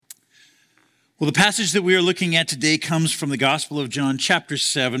Well, the passage that we are looking at today comes from the Gospel of John, chapter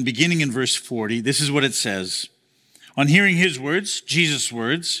 7, beginning in verse 40. This is what it says. On hearing his words, Jesus'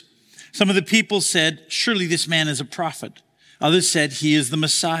 words, some of the people said, "Surely this man is a prophet." Others said, "He is the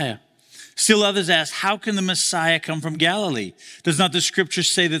Messiah." Still others asked, "How can the Messiah come from Galilee? Does not the scripture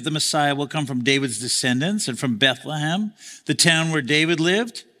say that the Messiah will come from David's descendants and from Bethlehem, the town where David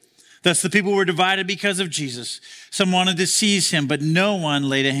lived?" Thus the people were divided because of Jesus. Some wanted to seize him, but no one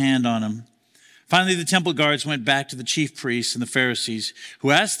laid a hand on him. Finally, the temple guards went back to the chief priests and the Pharisees, who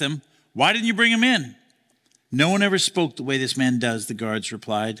asked them, "Why didn't you bring him in?" "No one ever spoke the way this man does," the guards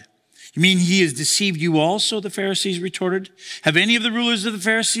replied. "You mean he has deceived you also?" the Pharisees retorted. "Have any of the rulers of the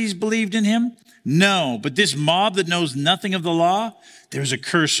Pharisees believed in him?" "No, but this mob that knows nothing of the law, there's a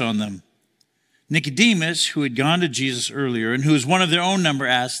curse on them." Nicodemus, who had gone to Jesus earlier and who was one of their own number,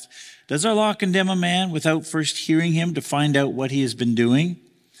 asked, "Does our law condemn a man without first hearing him to find out what he has been doing?"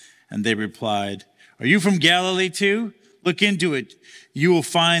 And they replied, "Are you from Galilee too? Look into it. You will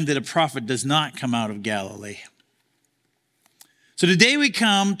find that a prophet does not come out of Galilee." So today we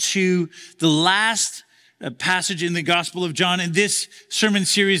come to the last passage in the Gospel of John in this sermon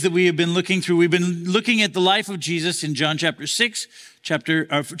series that we have been looking through. We've been looking at the life of Jesus in John chapter 6,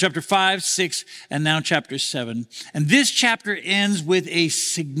 chapter 5, 6, and now chapter 7. And this chapter ends with a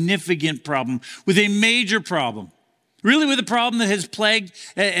significant problem, with a major problem. Really with a problem that has plagued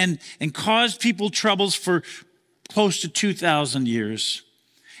and caused people troubles for close to 2,000 years.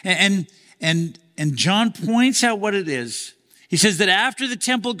 And John points out what it is. He says that after the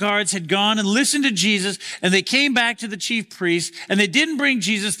temple guards had gone and listened to Jesus, and they came back to the chief priests, and they didn't bring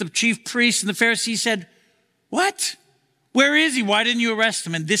Jesus, the chief priests and the Pharisees said, "What? Where is he? Why didn't you arrest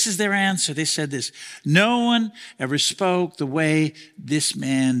him?" And this is their answer. They said this: "No one ever spoke the way this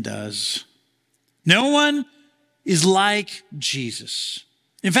man does. No one is like Jesus."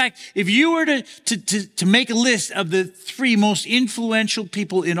 In fact, if you were to make a list of the 3 most influential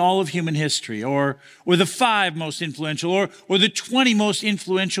people in all of human history, or the 5 most influential, or the 20 most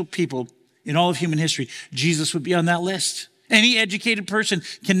influential people in all of human history, Jesus would be on that list. Any educated person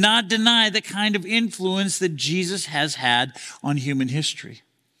cannot deny the kind of influence that Jesus has had on human history.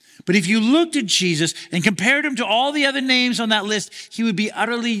 But if you looked at Jesus and compared him to all the other names on that list, he would be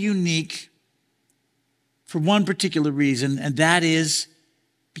utterly unique for one particular reason, and that is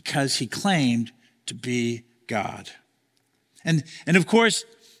because he claimed to be God. And of course,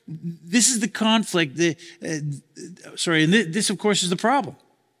 this is the conflict. And this, of course, is the problem.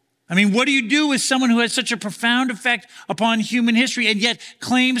 I mean, what do you do with someone who has such a profound effect upon human history and yet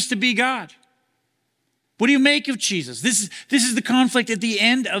claims to be God? What do you make of Jesus? This is the conflict at the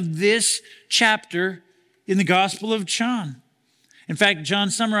end of this chapter in the Gospel of John. In fact, John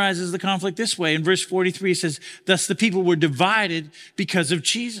summarizes the conflict this way. In verse 43, he says, "Thus the people were divided because of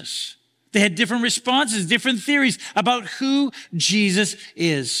Jesus." They had different responses, different theories about who Jesus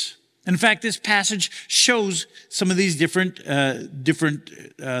is. In fact, this passage shows some of these different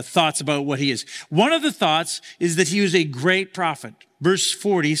thoughts about what he is. One of the thoughts is that he was a great prophet. Verse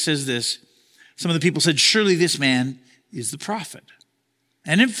 40 says this: some of the people said, "Surely this man is the prophet."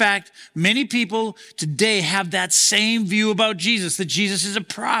 And in fact, many people today have that same view about Jesus, that Jesus is a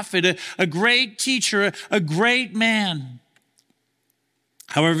prophet, a great teacher, a great man.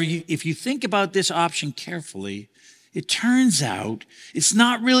 However, if you think about this option carefully, it turns out it's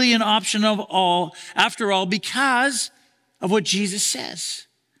not really an option after all, because of what Jesus says.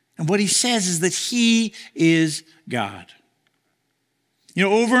 And what he says is that he is God. You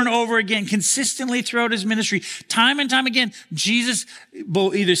know, over and over again, consistently throughout his ministry, time and time again, Jesus,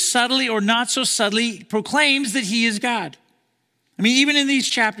 both either subtly or not so subtly, proclaims that he is God. I mean, even in these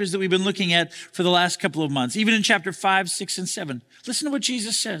chapters that we've been looking at for the last couple of months, even in chapter 5, 6, and 7, listen to what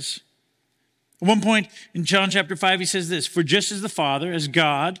Jesus says. At one point in John chapter 5, he says this: "For just as the Father, as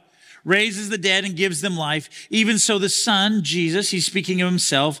God, raises the dead and gives them life, even so the Son," Jesus, he's speaking of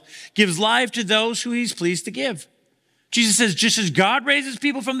himself, "gives life to those who he's pleased to give." Jesus says, just as God raises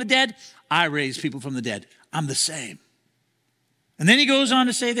people from the dead, I raise people from the dead. I'm the same. And then he goes on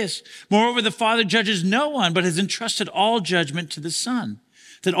to say this: "Moreover, the Father judges no one, but has entrusted all judgment to the Son,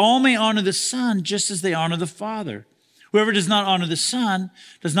 that all may honor the Son just as they honor the Father. Whoever does not honor the Son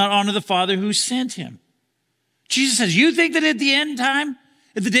does not honor the Father who sent him." Jesus says, you think that at the end time,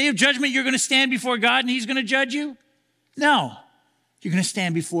 at the day of judgment, you're going to stand before God and he's going to judge you? No. You're going to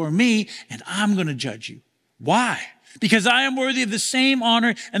stand before me and I'm going to judge you. Why? Because I am worthy of the same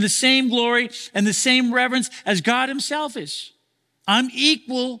honor and the same glory and the same reverence as God himself is. I'm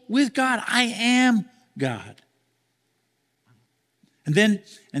equal with God. I am God. And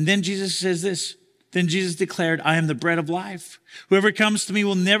then Jesus says this: Then Jesus declared, I am the bread of life. Whoever comes to me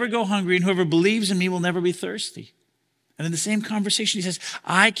will never go hungry, and whoever believes in me will never be thirsty. And in the same conversation, he says,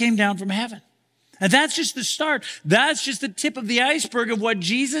 I came down from heaven. And that's just the start. That's just the tip of the iceberg of what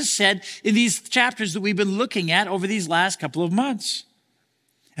Jesus said in these chapters that we've been looking at over these last couple of months.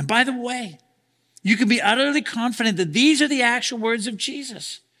 And by the way, you can be utterly confident that these are the actual words of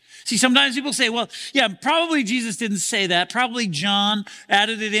Jesus. See, sometimes people say, well, yeah, probably Jesus didn't say that. Probably John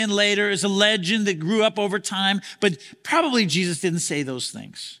added it in later as a legend that grew up over time. But probably Jesus didn't say those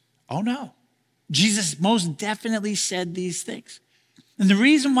things. Oh, no. Jesus most definitely said these things. And the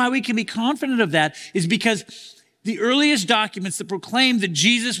reason why we can be confident of that is because the earliest documents that proclaimed that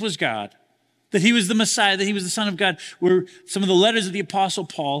Jesus was God, that he was the Messiah, that he was the Son of God, were some of the letters of the Apostle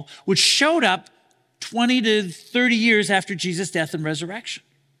Paul, which showed up 20 to 30 years after Jesus' death and resurrection.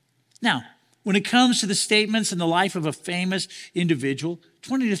 Now, when it comes to the statements in the life of a famous individual,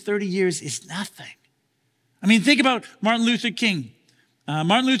 20 to 30 years is nothing. I mean, think about Martin Luther King.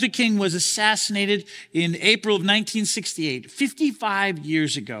 Martin Luther King was assassinated in April of 1968, 55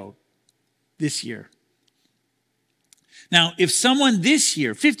 years ago this year. Now, if someone this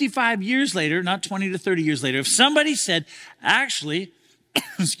year, 55 years later, not 20 to 30 years later, if somebody said, actually,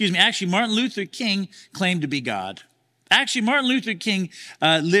 Martin Luther King claimed to be God. Actually, Martin Luther King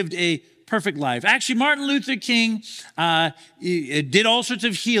lived a perfect life. Actually, Martin Luther King did all sorts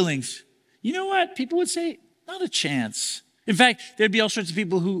of healings. You know what? People would say, not a chance. In fact, there'd be all sorts of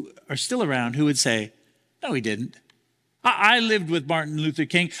people who are still around who would say, no, he didn't. I lived with Martin Luther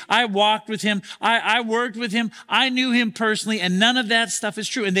King. I walked with him. I worked with him. I knew him personally, and none of that stuff is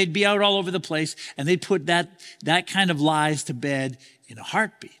true. And they'd be out all over the place, and they'd put that kind of lies to bed in a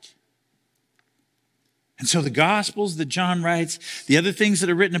heartbeat. And so the Gospels that John writes, the other things that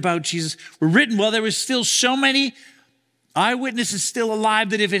are written about Jesus were written while there was still so many eyewitnesses still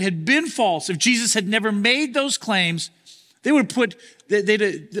alive that if it had been false, if Jesus had never made those claims, they would have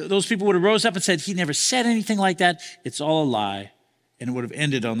those people would have rose up and said, he never said anything like that. It's all a lie. And it would have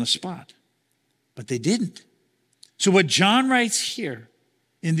ended on the spot. But they didn't. So what John writes here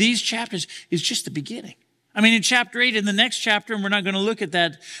in these chapters is just the beginning. I mean, in chapter 8, in the next chapter, and we're not going to look at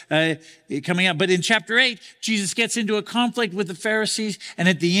that coming up, but in chapter 8, Jesus gets into a conflict with the Pharisees. And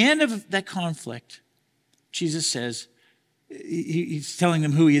at the end of that conflict, Jesus says, he's telling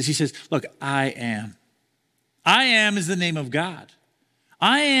them who he is. He says, look, I am. I am is the name of God.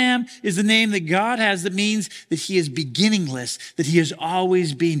 I am is the name that God has that means that he is beginningless, that he has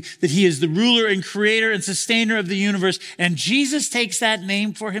always been, that he is the ruler and creator and sustainer of the universe. And Jesus takes that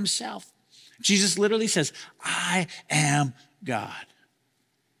name for himself. Jesus literally says, I am God.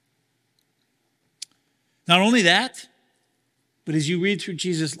 Not only that, but as you read through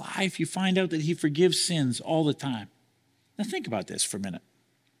Jesus' life, you find out that he forgives sins all the time. Now think about this for a minute.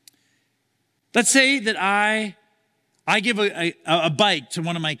 Let's say that I give a bike to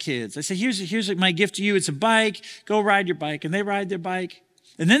one of my kids. I say, here's my gift to you. It's a bike. Go ride your bike. And they ride their bike.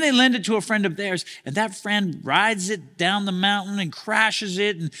 And then they lend it to a friend of theirs. And that friend rides it down the mountain and crashes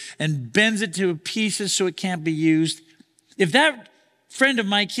it and bends it to pieces so it can't be used. If that friend of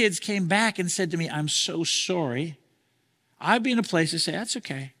my kids came back and said to me, I'm so sorry, I'd be in a place to say, that's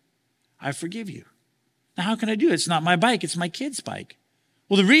okay. I forgive you. Now, how can I do it? It's not my bike. It's my kid's bike.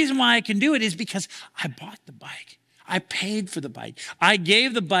 Well, the reason why I can do it is because I bought the bike. I paid for the bike. I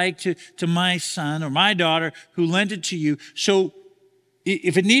gave the bike to my son or my daughter who lent it to you. So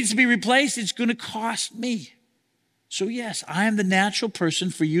if it needs to be replaced, it's going to cost me. So yes, I am the natural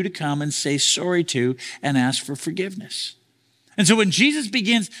person for you to come and say sorry to and ask for forgiveness. And so when Jesus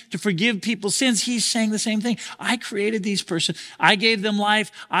begins to forgive people's sins, he's saying the same thing. I created these persons. I gave them life.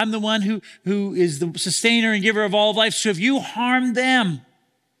 I'm the one who is the sustainer and giver of all of life. So if you harm them,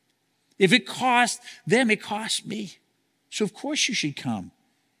 if it cost them, it cost me. So of course you should come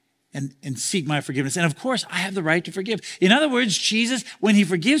and seek my forgiveness. And of course, I have the right to forgive. In other words, Jesus, when he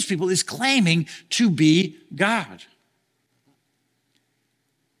forgives people, is claiming to be God.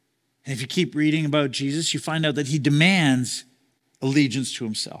 And if you keep reading about Jesus, you find out that he demands allegiance to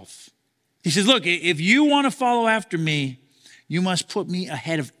himself. He says, look, if you want to follow after me, you must put me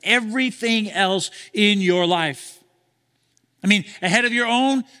ahead of everything else in your life. I mean, ahead of your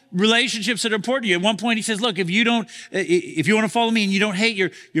own relationships that are important to you. At one point he says, look, if you want to follow me and you don't hate your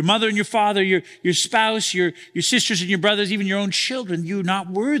mother and your father, your spouse, your sisters and your brothers, even your own children, you're not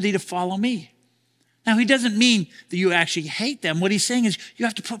worthy to follow me. Now, he doesn't mean that you actually hate them. What he's saying is you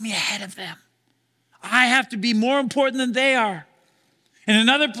have to put me ahead of them. I have to be more important than they are. In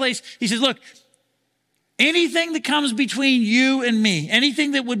another place, he says, look, anything that comes between you and me,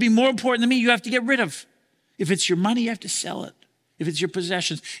 anything that would be more important than me, you have to get rid of. If it's your money, you have to sell it. if it's your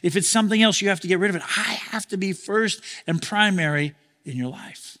possessions, if it's something else you have to get rid of it. I have to be first and primary in your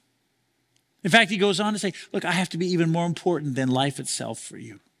life. In fact, he goes on to say, look, I have to be even more important than life itself for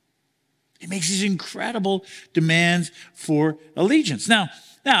you. He makes these incredible demands for allegiance. Now,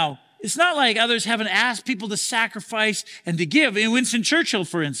 it's not like others haven't asked people to sacrifice and to give. In Winston Churchill,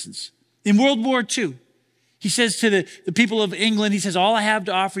 for instance, in World War II, he says to the people of England, he says, all I have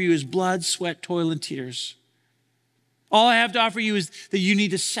to offer you is blood, sweat, toil, and tears. All I have to offer you is that you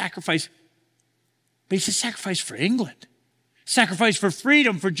need to sacrifice. But he says, sacrifice for England. Sacrifice for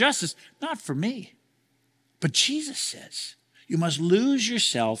freedom, for justice, not for me. But Jesus says, you must lose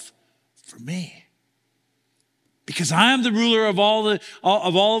yourself for me. Because I am the ruler of all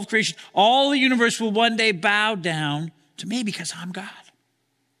of creation. All the universe will one day bow down to me because I'm God.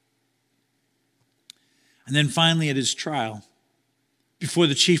 And then finally at his trial, before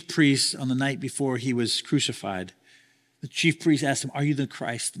the chief priests on the night before he was crucified, the chief priest asked him, are you the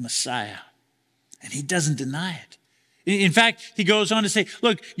Christ, the Messiah? And he doesn't deny it. In fact, he goes on to say,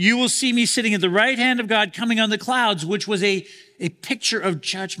 look, you will see me sitting at the right hand of God coming on the clouds, which was a picture of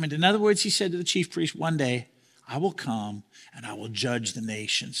judgment. In other words, he said to the chief priest, one day I will come and I will judge the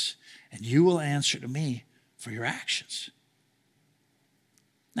nations, and you will answer to me for your actions.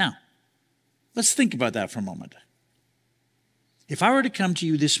 Now, let's think about that for a moment. If I were to come to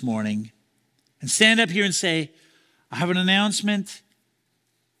you this morning and stand up here and say, I have an announcement,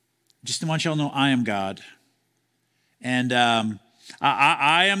 just to want you all to know I am God. And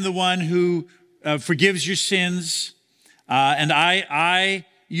I am the one who forgives your sins. And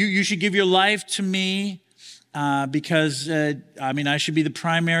you should give your life to me because, I should be the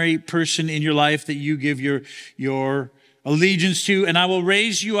primary person in your life that you give your allegiance to. And I will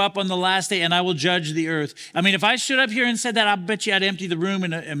raise you up on the last day and I will judge the earth. If I stood up here and said that, I bet you I'd empty the room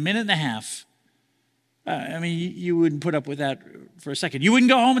in a minute and a half. You wouldn't put up with that for a second. You wouldn't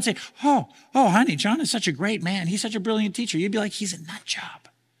go home and say, oh, honey, John is such a great man. He's such a brilliant teacher. You'd be like, he's a nut job.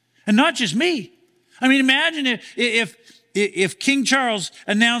 And not just me. Imagine if King Charles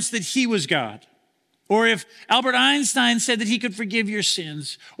announced that he was God, or if Albert Einstein said that he could forgive your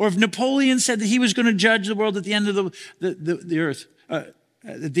sins, or if Napoleon said that he was going to judge the world at the end of the earth,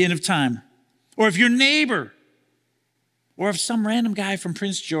 at the end of time, or if your neighbor, or if some random guy from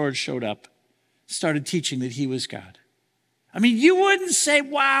Prince George showed up, started teaching that he was God. You wouldn't say,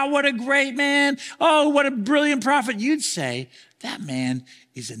 wow, what a great man. Oh, what a brilliant prophet. You'd say, that man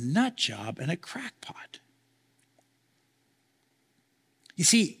is a nut job and a crackpot. You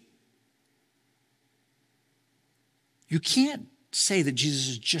see, you can't say that Jesus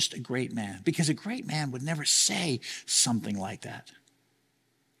is just a great man, because a great man would never say something like that.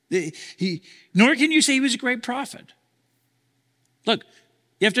 Nor can you say he was a great prophet. Look,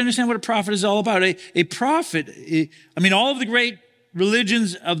 you have to understand what a prophet is all about. A prophet, all of the great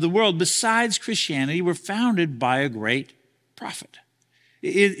religions of the world besides Christianity were founded by a great prophet.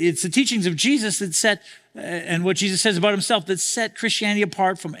 It's the teachings of Jesus that set, and what Jesus says about himself, that set Christianity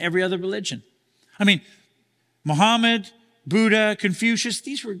apart from every other religion. Muhammad, Buddha, Confucius,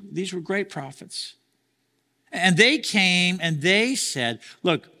 these were great prophets. And they came and they said,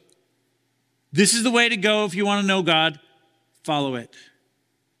 look, this is the way to go if you want to know God, follow it.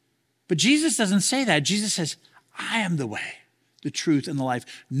 But Jesus doesn't say that. Jesus says, I am the way, the truth, and the life.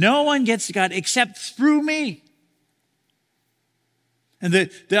 No one gets to God except through me. And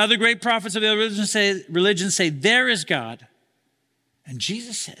the other great prophets of the other religions say, there is God. And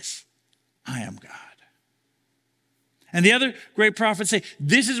Jesus says, I am God. And the other great prophets say,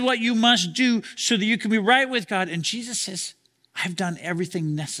 this is what you must do so that you can be right with God. And Jesus says, I've done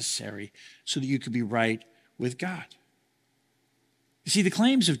everything necessary so that you can be right with God. You see, the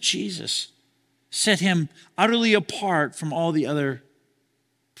claims of Jesus set him utterly apart from all the other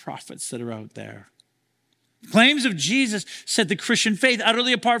prophets that are out there. The claims of Jesus set the Christian faith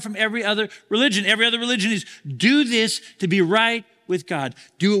utterly apart from every other religion. Every other religion is do this to be right with God.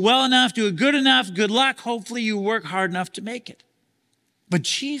 Do it well enough, do it good enough, good luck. Hopefully you work hard enough to make it. But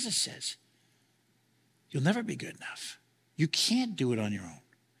Jesus says, you'll never be good enough. You can't do it on your own.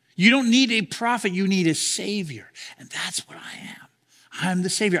 You don't need a prophet, you need a Savior. And that's what I am. I am the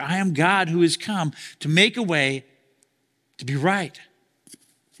Savior. I am God who has come to make a way to be right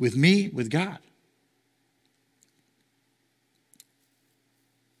with me, with God.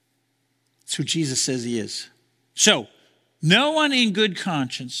 That's who Jesus says he is. So, no one in good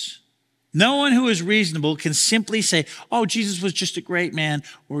conscience, no one who is reasonable can simply say, oh, Jesus was just a great man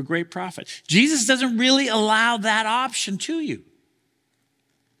or a great prophet. Jesus doesn't really allow that option to you.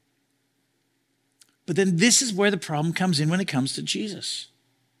 But then this is where the problem comes in when it comes to Jesus.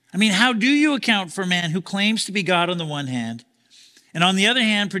 How do you account for a man who claims to be God on the one hand and on the other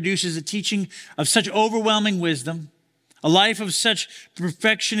hand produces a teaching of such overwhelming wisdom, a life of such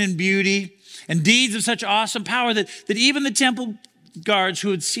perfection and beauty, and deeds of such awesome power that even the temple guards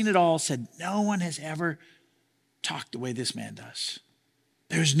who had seen it all said, no one has ever talked the way this man does.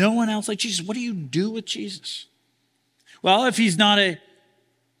 There's no one else like Jesus. What do you do with Jesus? Well, if you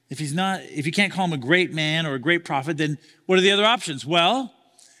can't call him a great man or a great prophet, then what are the other options? Well,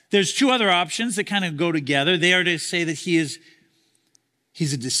 there's two other options that kind of go together. They are to say that he's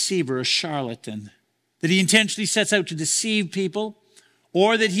a deceiver, a charlatan, that he intentionally sets out to deceive people,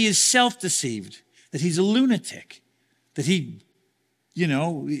 or that he is self-deceived, that he's a lunatic, that he,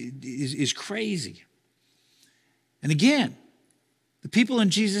 is crazy. And again, the people in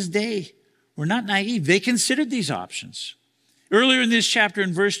Jesus' day were not naive. They considered these options. Earlier in this chapter,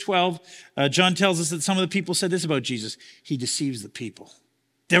 in verse 12, John tells us that some of the people said this about Jesus: he deceives the people.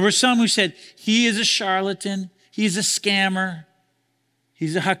 There were some who said, he is a charlatan, he's a scammer,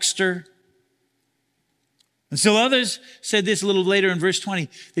 he's a huckster. And still others said this a little later in verse 20.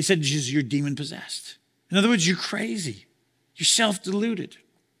 They said, Jesus, you're demon-possessed. In other words, you're crazy. You're self-deluded.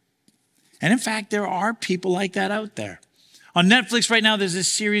 And in fact, there are people like that out there. On Netflix right now, there's this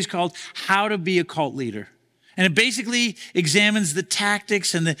series called How to Be a Cult Leader. And it basically examines the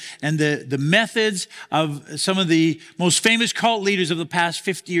tactics and the methods of some of the most famous cult leaders of the past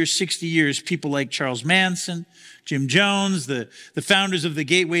 50 or 60 years. People like Charles Manson, Jim Jones, the founders of the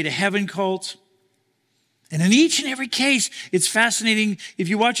Gateway to Heaven cult. And in each and every case, it's fascinating, if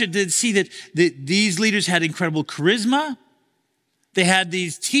you watch it, to see that these leaders had incredible charisma. They had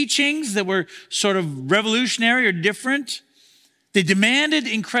these teachings that were sort of revolutionary or different. They demanded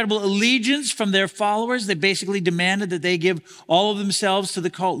incredible allegiance from their followers. They basically demanded that they give all of themselves to the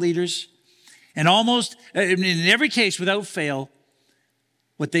cult leaders. And almost in every case, without fail,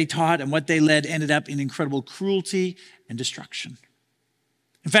 what they taught and what they led ended up in incredible cruelty and destruction.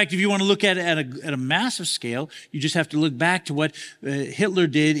 In fact, if you want to look at it at a massive scale, you just have to look back to what Hitler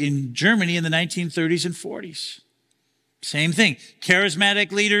did in Germany in the 1930s and 40s. Same thing.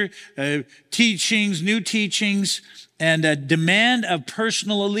 Charismatic leader, teachings, new teachings, and a demand of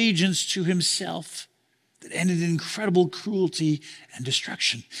personal allegiance to himself that ended in incredible cruelty and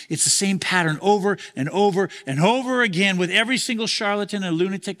destruction. It's the same pattern over and over and over again with every single charlatan and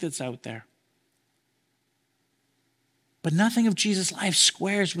lunatic that's out there. But nothing of Jesus' life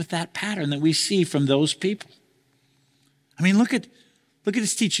squares with that pattern that we see from those people. I mean, look at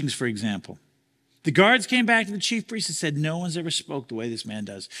his teachings, for example. The guards came back to the chief priest and said, no one's ever spoke the way this man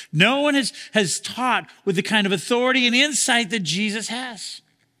does. No one has taught with the kind of authority and insight that Jesus has.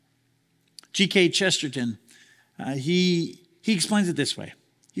 G.K. Chesterton, he explains it this way.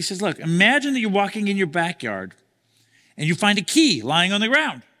 He says, look, imagine that you're walking in your backyard and you find a key lying on the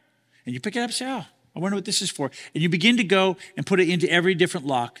ground. And you pick it up and say, oh, I wonder what this is for. And you begin to go and put it into every different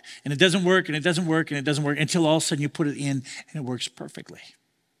lock. And it doesn't work, and it doesn't work, and it doesn't work, until all of a sudden you put it in and it works perfectly.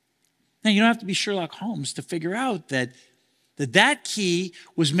 Now, you don't have to be Sherlock Holmes to figure out that key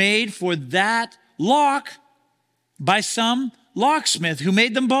was made for that lock by some locksmith who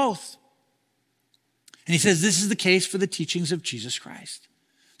made them both. And he says this is the case for the teachings of Jesus Christ.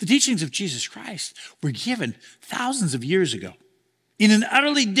 The teachings of Jesus Christ were given thousands of years ago in an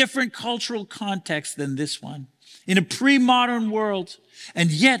utterly different cultural context than this one, in a pre-modern world. And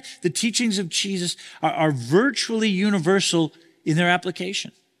yet the teachings of Jesus are virtually universal in their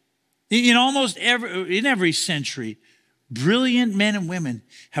application. In every century, brilliant men and women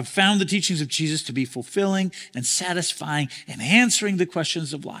have found the teachings of Jesus to be fulfilling and satisfying and answering the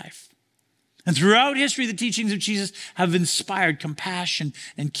questions of life. And throughout history, the teachings of Jesus have inspired compassion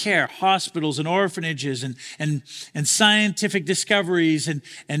and care, hospitals and orphanages and scientific discoveries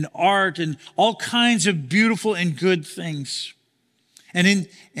and art and all kinds of beautiful and good things. And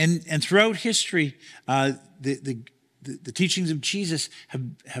throughout history, the teachings of Jesus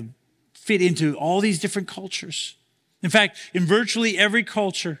have fit into all these different cultures. In fact, in virtually every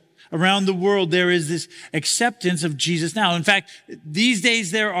culture around the world, there is this acceptance of Jesus now. In fact, these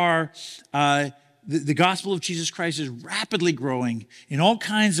days there are, the gospel of Jesus Christ is rapidly growing in all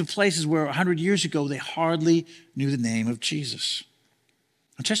kinds of places where 100 years ago they hardly knew the name of Jesus.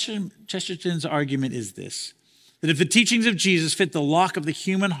 Chesterton's argument is this, that if the teachings of Jesus fit the lock of the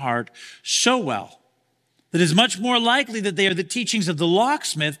human heart so well, that it's much more likely that they are the teachings of the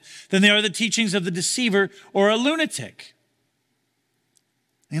locksmith than they are the teachings of the deceiver or a lunatic.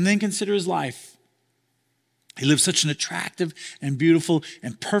 And then consider his life. He lived such an attractive and beautiful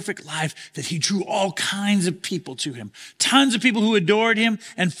and perfect life that he drew all kinds of people to him. Tons of people who adored him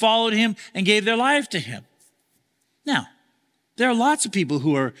and followed him and gave their life to him. Now, There are lots of people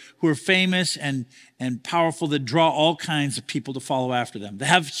who are famous and powerful that draw all kinds of people to follow after them. They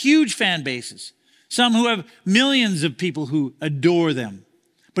have huge fan bases. Some who have millions of people who adore them.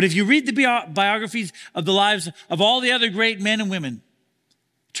 But if you read the biographies of the lives of all the other great men and women,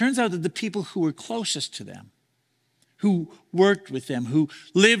 it turns out that the people who were closest to them, who worked with them, who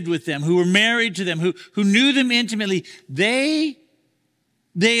lived with them, who were married to them, who knew them intimately, they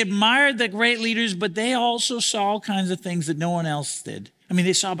admired the great leaders, but they also saw all kinds of things that no one else did. I mean,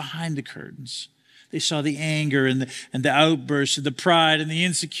 they saw behind the curtains. They saw the anger and the outbursts, and the pride and the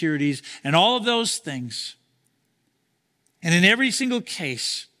insecurities and all of those things. And in every single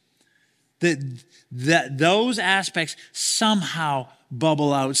case, that those aspects somehow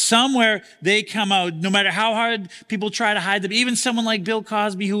bubble out. Somewhere they come out, no matter how hard people try to hide them. Even someone like Bill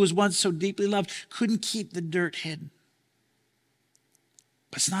Cosby, who was once so deeply loved, couldn't keep the dirt hidden.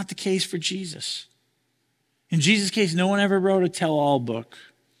 But it's not the case for Jesus. In Jesus' case, no one ever wrote a tell-all book.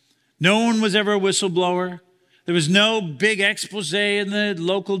 No one was ever a whistleblower. There was no big expose in the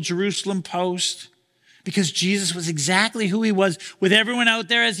local Jerusalem Post, because Jesus was exactly who he was with everyone out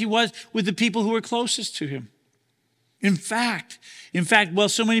there as he was with the people who were closest to him. In fact, while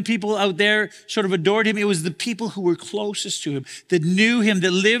so many people out there sort of adored him, it was the people who were closest to him, that knew him,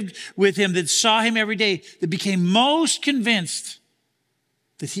 that lived with him, that saw him every day, that became most convinced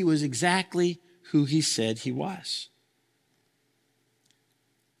that he was exactly who he said he was.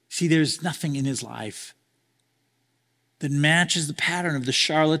 See, there's nothing in his life that matches the pattern of the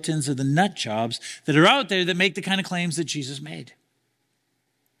charlatans or the nut jobs that are out there that make the kind of claims that Jesus made.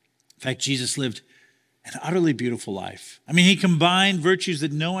 In fact, Jesus lived an utterly beautiful life. I mean, he combined virtues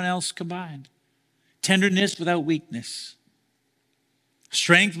that no one else combined. Tenderness without weakness.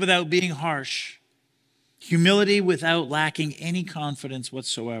 Strength without being harsh. Humility without lacking any confidence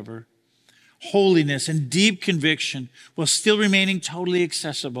whatsoever. Holiness and deep conviction while still remaining totally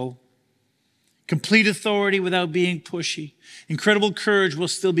accessible. Complete authority without being pushy. Incredible courage while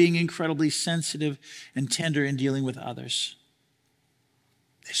still being incredibly sensitive and tender in dealing with others.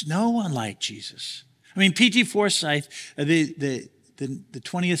 There's no one like Jesus. I mean, P.T. Forsyth, the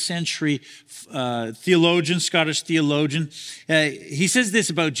 20th century theologian, Scottish theologian, he says this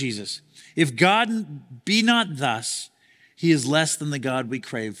about Jesus. If God be not thus, he is less than the God we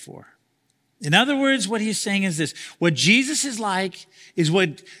crave for. In other words, what he's saying is this. What Jesus is like is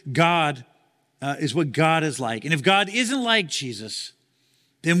what God is like. And if God isn't like Jesus,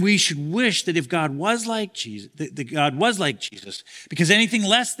 then we should wish that if God was like Jesus, that God was like Jesus, because anything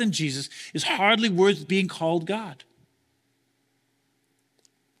less than Jesus is hardly worth being called God.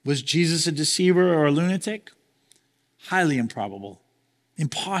 Was Jesus a deceiver or a lunatic? Highly improbable.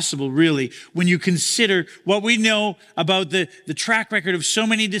 Impossible, really, when you consider what we know about the track record of so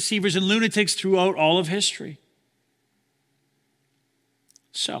many deceivers and lunatics throughout all of history.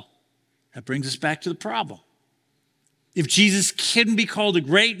 So, that brings us back to the problem. If Jesus couldn't be called a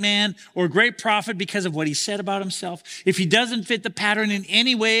great man or a great prophet because of what he said about himself, if he doesn't fit the pattern in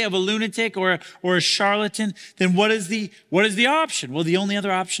any way of a lunatic or a charlatan, then what is the option? Well, the only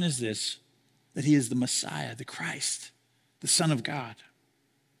other option is this, that he is the Messiah, the Christ, the Son of God.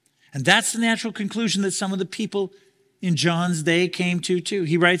 And that's the natural conclusion that some of the people in John's day came to too.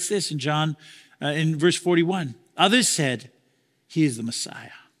 He writes this in John, in verse 41. Others said, he is the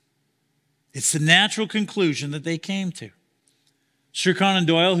Messiah. It's the natural conclusion that they came to. Sir Conan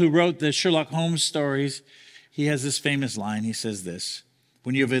Doyle, who wrote the Sherlock Holmes stories, he has this famous line. He says this,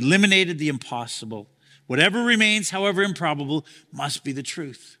 when you have eliminated the impossible, whatever remains, however improbable, must be the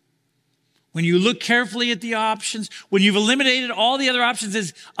truth. When you look carefully at the options, when you've eliminated all the other options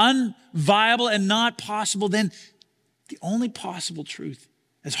as unviable and not possible, then the only possible truth,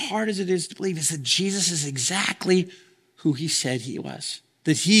 as hard as it is to believe, is that Jesus is exactly who he said he was.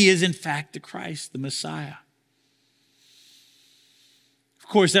 That he is, in fact, the Christ, the Messiah. Of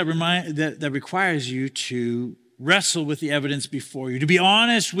course, that requires you to wrestle with the evidence before you, to be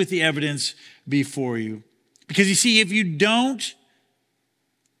honest with the evidence before you. Because you see, if you don't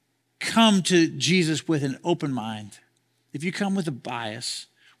come to Jesus with an open mind, if you come with a bias,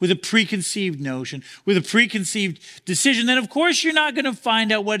 with a preconceived notion, with a preconceived decision, then of course you're not going to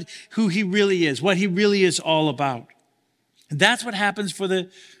find out who he really is, what he really is all about. And that's what happens for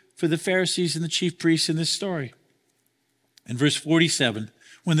the Pharisees and the chief priests in this story. In verse 47,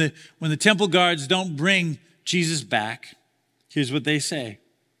 when the temple guards don't bring Jesus back, here's what they say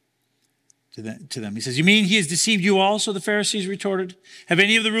to them. He says, you mean he has deceived you also? The Pharisees retorted. Have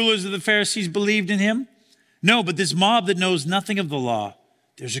any of the rulers of the Pharisees believed in him? No, but this mob that knows nothing of the law,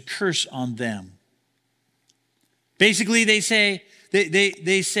 there's a curse on them. Basically, they say,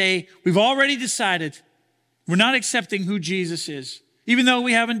 we've already decided. We're not accepting who Jesus is. Even though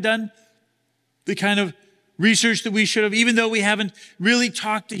we haven't done the kind of research that we should have, even though we haven't really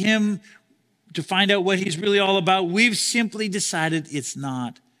talked to him to find out what he's really all about, we've simply decided it's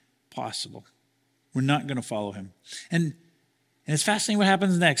not possible. We're not going to follow him. And it's fascinating what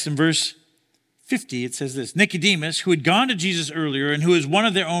happens next. In verse 50, it says this: Nicodemus, who had gone to Jesus earlier and who is one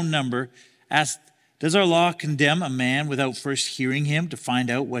of their own number, asked, "Does our law condemn a man without first hearing him to find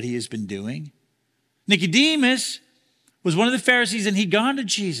out what he has been doing?" Nicodemus was one of the Pharisees, and he'd gone to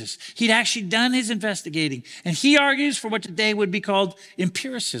Jesus. He'd actually done his investigating. And he argues for what today would be called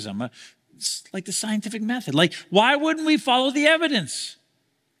empiricism, like the scientific method. Like, why wouldn't we follow the evidence?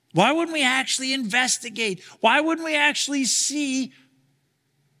 Why wouldn't we actually investigate? Why wouldn't we actually see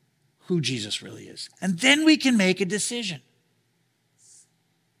who Jesus really is? And then we can make a decision.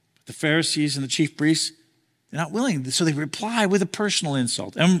 But the Pharisees and the chief priests, they're not willing. So they reply with a personal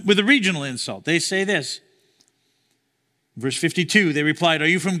insult and with a regional insult. They say this. Verse 52, they replied, "Are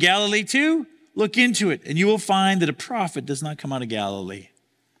you from Galilee too? Look into it, and you will find that a prophet does not come out of Galilee."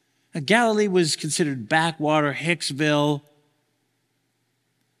 Now, Galilee was considered backwater, Hicksville.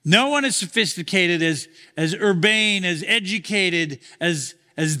 No one as sophisticated, as urbane, as educated as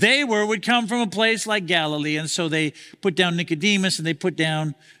they were would come from a place like Galilee. And so they put down Nicodemus and they put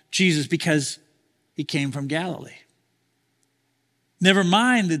down Jesus because he came from Galilee. Never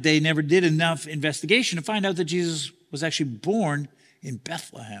mind that they never did enough investigation to find out that Jesus was actually born in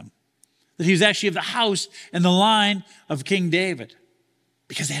Bethlehem, that he was actually of the house and the line of King David,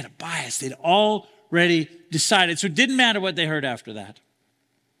 because they had a bias. They'd already decided. So it didn't matter what they heard after that.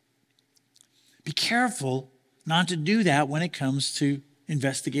 Be careful not to do that when it comes to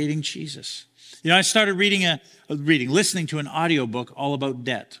investigating Jesus. You know, I started listening to an audiobook all about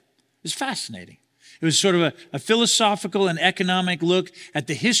debt. It was fascinating. It was sort of a philosophical and economic look at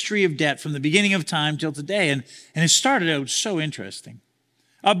the history of debt from the beginning of time till today. And it started out so interesting.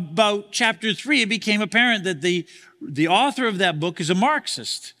 About chapter 3, it became apparent that the author of that book is a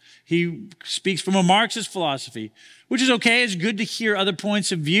Marxist. He speaks from a Marxist philosophy, which is okay. It's good to hear other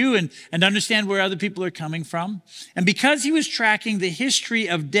points of view and understand where other people are coming from. And because he was tracking the history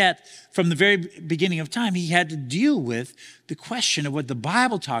of debt from the very beginning of time, he had to deal with the question of what the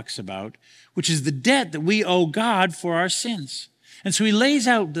Bible talks about, which is the debt that we owe God for our sins. And so he lays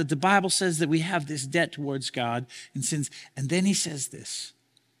out that the Bible says that we have this debt towards God and sins. And then he says this.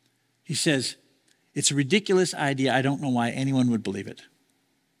 He says, "It's a ridiculous idea. I don't know why anyone would believe it."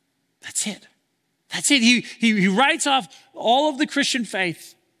 That's it. That's it. He writes off all of the Christian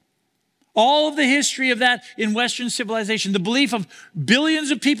faith, all of the history of that in Western civilization, the belief of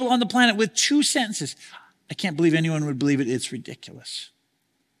billions of people on the planet with 2 sentences. "I can't believe anyone would believe it. It's ridiculous."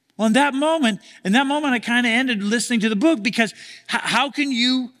 Well, in that moment, I kind of ended listening to the book, because how can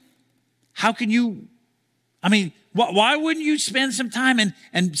you, why wouldn't you spend some time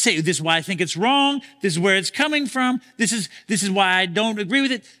and say, "This is why I think it's wrong. This is where it's coming from. This is why I don't agree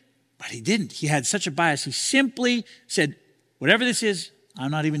with it." But he didn't. He had such a bias. He simply said, "Whatever this is,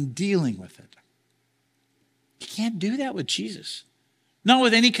 I'm not even dealing with it." You can't do that with Jesus. Not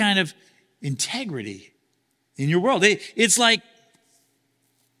with any kind of integrity in your world. It's like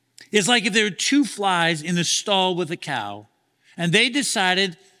if there were 2 flies in the stall with a cow, and they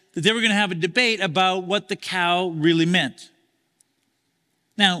decided that they were going to have a debate about what the cow really meant.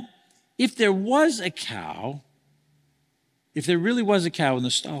 Now, if there was a cow, if there really was a cow in the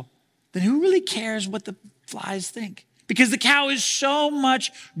stall, then who really cares what the flies think? Because the cow is so much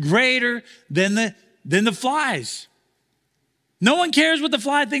greater than the flies. No one cares what the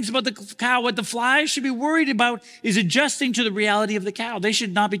fly thinks about the cow. What the flies should be worried about is adjusting to the reality of the cow. They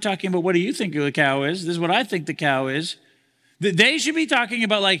should not be talking about, "What do you think the cow is? This is what I think the cow is." They should be talking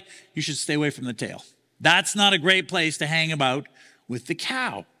about, like, "You should stay away from the tail. That's not a great place to hang about with the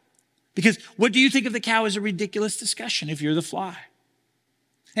cow." Because what do you think of the cow is a ridiculous discussion if you're the fly.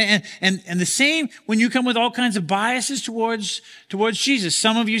 And the same when you come with all kinds of biases towards Jesus.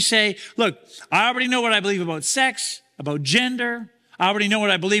 Some of you say, "Look, I already know what I believe about sex, about gender. I already know what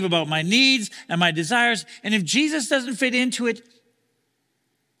I believe about my needs and my desires. And if Jesus doesn't fit into it,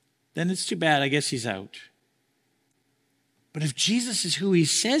 then it's too bad. I guess he's out." But if Jesus is who he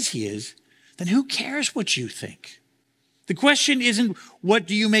says he is, then who cares what you think? The question isn't, what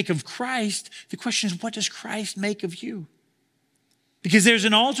do you make of Christ? The question is, what does Christ make of you? Because there's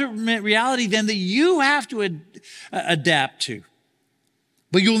an alternate reality then that you have to adapt to.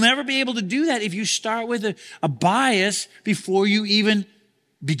 But you'll never be able to do that if you start with a bias before you even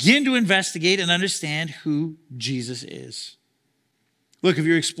begin to investigate and understand who Jesus is. Look, if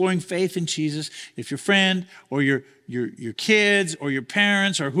you're exploring faith in Jesus, if your friend or your kids or your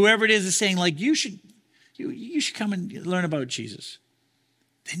parents or whoever it is saying, like, you should you should come and learn about Jesus.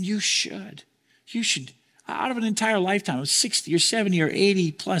 Then you should. You should, out of an entire lifetime of 60 or 70 or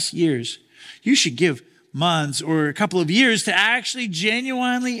 80 plus years, you should give months or a couple of years to actually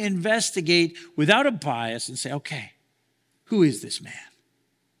genuinely investigate without a bias and say, okay, who is this man?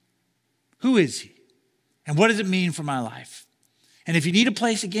 Who is he? And what does it mean for my life? And if you need a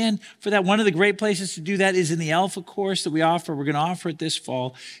place again for that, one of the great places to do that is in the Alpha course that we offer. We're going to offer it this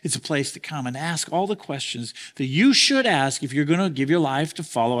fall. It's a place to come and ask all the questions that you should ask if you're going to give your life to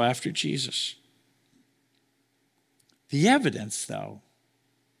follow after Jesus. The evidence, though,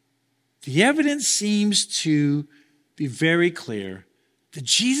 seems to be very clear that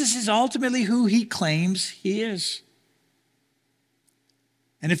Jesus is ultimately who he claims he is.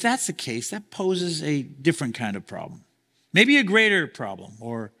 And if that's the case, that poses a different kind of problem. Maybe a greater problem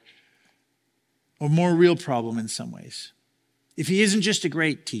or more real problem in some ways. If he isn't just a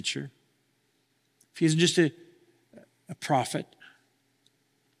great teacher, if he isn't just a prophet,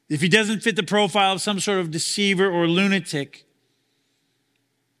 if he doesn't fit the profile of some sort of deceiver or lunatic,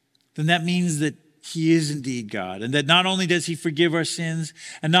 then that means that he is indeed God, and that not only does he forgive our sins,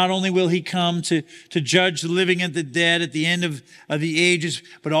 and not only will he come to judge the living and the dead at the end of the ages,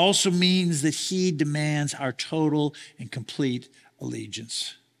 but also means that he demands our total and complete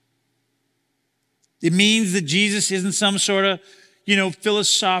allegiance. It means that Jesus isn't some sort of,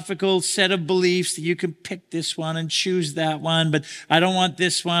 philosophical set of beliefs that you can pick this one and choose that one, but I don't want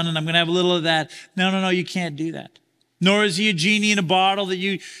this one, and I'm going to have a little of that. No, you can't do that. Nor is he a genie in a bottle that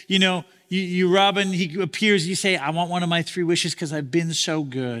you rub and he appears and you say, I want one of my 3 wishes because I've been so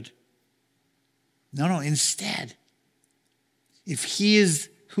good. No, instead, if he is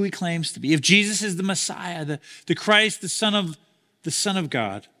who he claims to be, if Jesus is the Messiah, the Christ, the Son of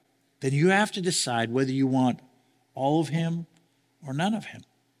God, then you have to decide whether you want all of him or none of him.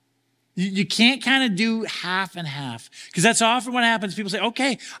 You can't kind of do half and half, because that's often what happens. People say,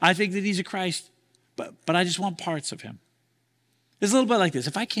 okay, I think that he's a Christ, but I just want parts of him. It's a little bit like this.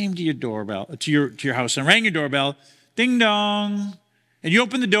 If I came to your doorbell, to your house and rang your doorbell, ding dong, and you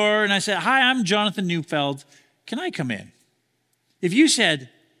opened the door and I said, hi, I'm Jonathan Neufeld. Can I come in? If you said,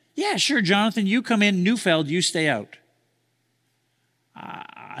 yeah, sure, Jonathan, you come in. Neufeld, you stay out.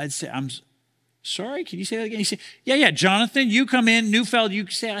 I'd say, I'm sorry, can you say that again? You say, yeah, Jonathan, you come in. Neufeld, you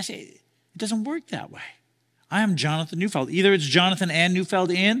stay out. I say, it doesn't work that way. I am Jonathan Neufeld. Either it's Jonathan and Neufeld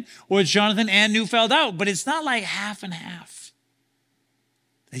in, or it's Jonathan and Neufeld out, but it's not like half and half.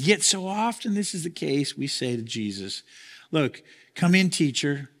 And yet so often this is the case. We say to Jesus, look, come in,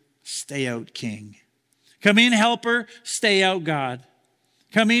 teacher, stay out, king. Come in, helper, stay out, God.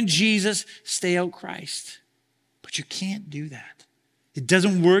 Come in, Jesus, stay out, Christ. But you can't do that. It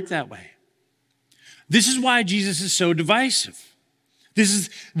doesn't work that way. This is why Jesus is so divisive. This is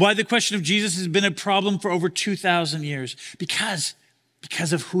why the question of Jesus has been a problem for over 2,000 years. Because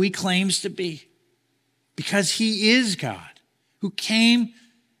of who he claims to be. Because he is God who came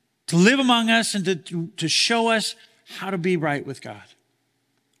to live among us and to show us how to be right with God.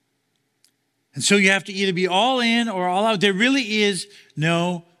 And so you have to either be all in or all out. There really is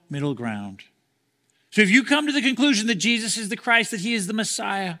no middle ground. So if you come to the conclusion that Jesus is the Christ, that he is the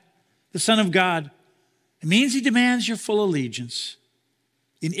Messiah, the Son of God, it means he demands your full allegiance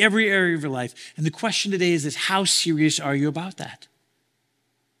in every area of your life. And the question today is this: how serious are you about that?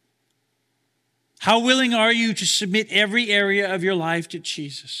 How willing are you to submit every area of your life to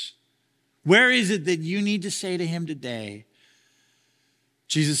Jesus? Where is it that you need to say to him today,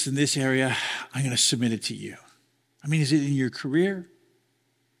 Jesus, in this area, I'm going to submit it to you? I mean, is it in your career?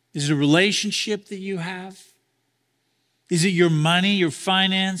 Is it a relationship that you have? Is it your money, your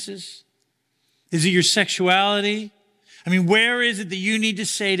finances? Is it your sexuality? I mean, where is it that you need to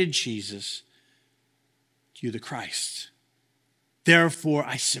say to Jesus, you're the Christ. Therefore,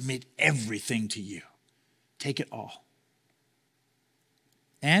 I submit everything to you. Take it all.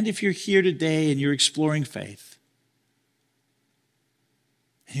 And if you're here today and you're exploring faith,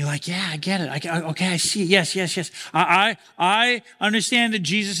 and you're like, yeah, I get it. Okay, I see. Yes. I understand that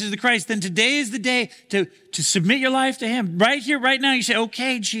Jesus is the Christ. Then today is the day to submit your life to him. Right here, right now, you say,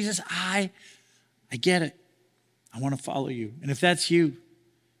 okay, Jesus, I get it. I want to follow you. And if that's you,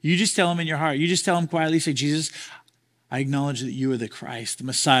 you just tell him in your heart. You just tell him quietly, say, Jesus, I acknowledge that you are the Christ, the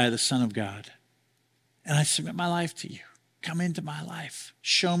Messiah, the Son of God. And I submit my life to you. Come into my life.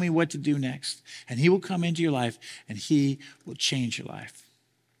 Show me what to do next. And he will come into your life and he will change your life.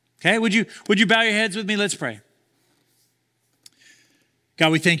 Okay, would you bow your heads with me? Let's pray.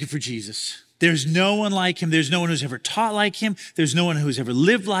 God, we thank you for Jesus. There's no one like him. There's no one who's ever taught like him. There's no one who's ever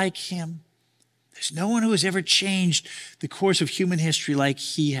lived like him. There's no one who has ever changed the course of human history like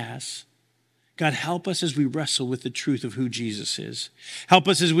he has. God, help us as we wrestle with the truth of who Jesus is. Help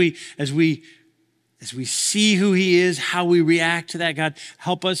us as we see who he is, how we react to that. God,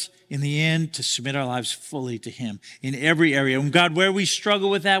 help us in the end to submit our lives fully to him in every area. And God, where we struggle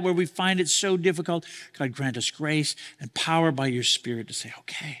with that, where we find it so difficult, God, grant us grace and power by your Spirit to say,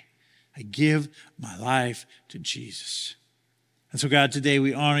 okay, I give my life to Jesus. And so, God, today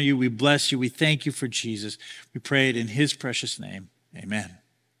we honor you, we bless you, we thank you for Jesus. We pray it in his precious name. Amen.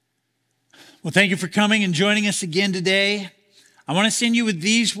 Well, thank you for coming and joining us again today. I want to send you with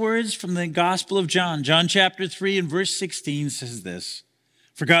these words from the Gospel of John. John chapter 3 and verse 16 says this: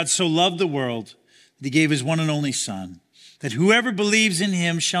 "For God so loved the world that he gave his one and only Son, that whoever believes in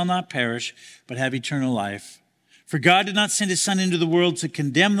him shall not perish, but have eternal life. For God did not send his Son into the world to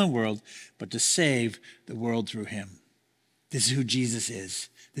condemn the world, but to save the world through him." This is who Jesus is.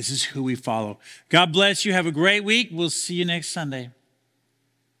 This is who we follow. God bless you. Have a great week. We'll see you next Sunday.